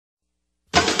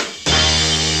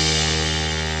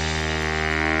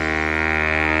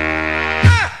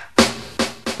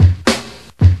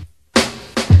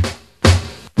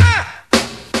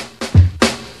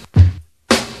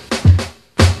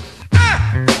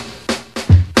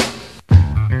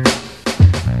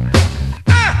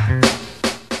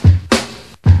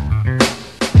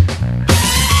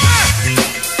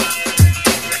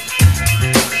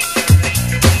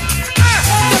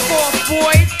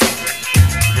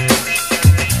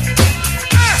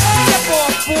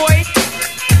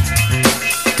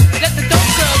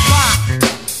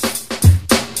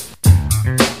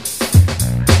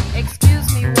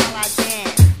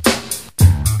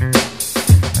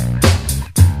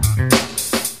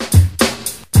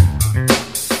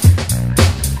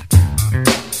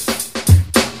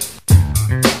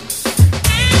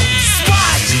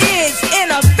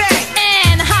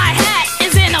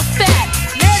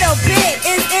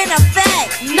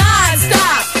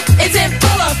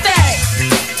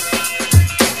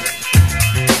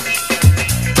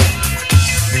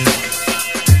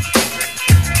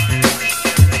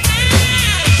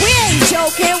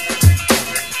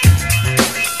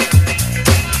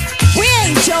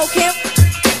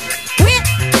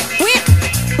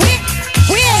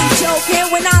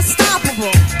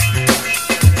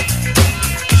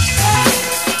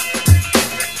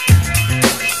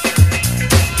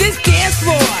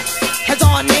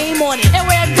on it, and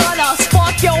we're gonna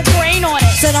spark your brain on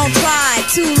it. So don't try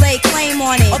to lay claim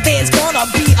on it, or there's gonna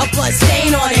be a blood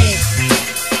stain on it.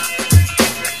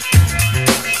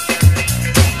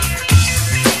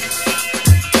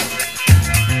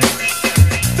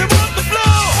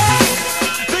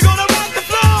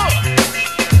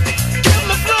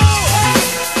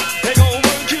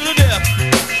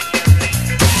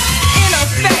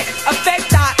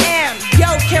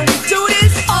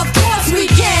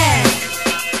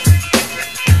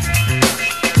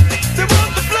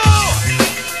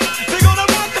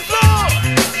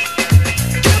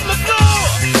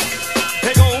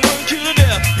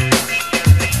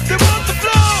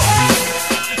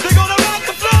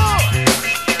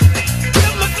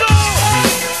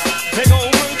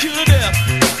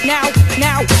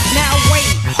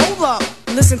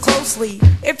 Listen closely.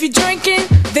 If you're drinking,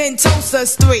 then toast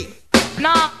us three.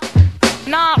 Nah,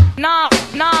 nah, nah,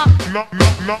 nah, nah,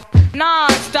 nah, nah,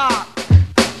 stop.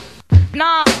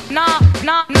 Nah, nah,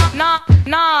 nah, nah, nah,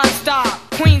 nah, stop.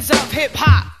 Queens of hip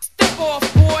hop. Step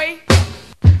off, boy.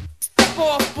 Step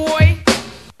off, boy.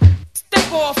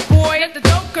 Step off, boy. Let the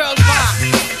dope girls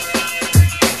rock.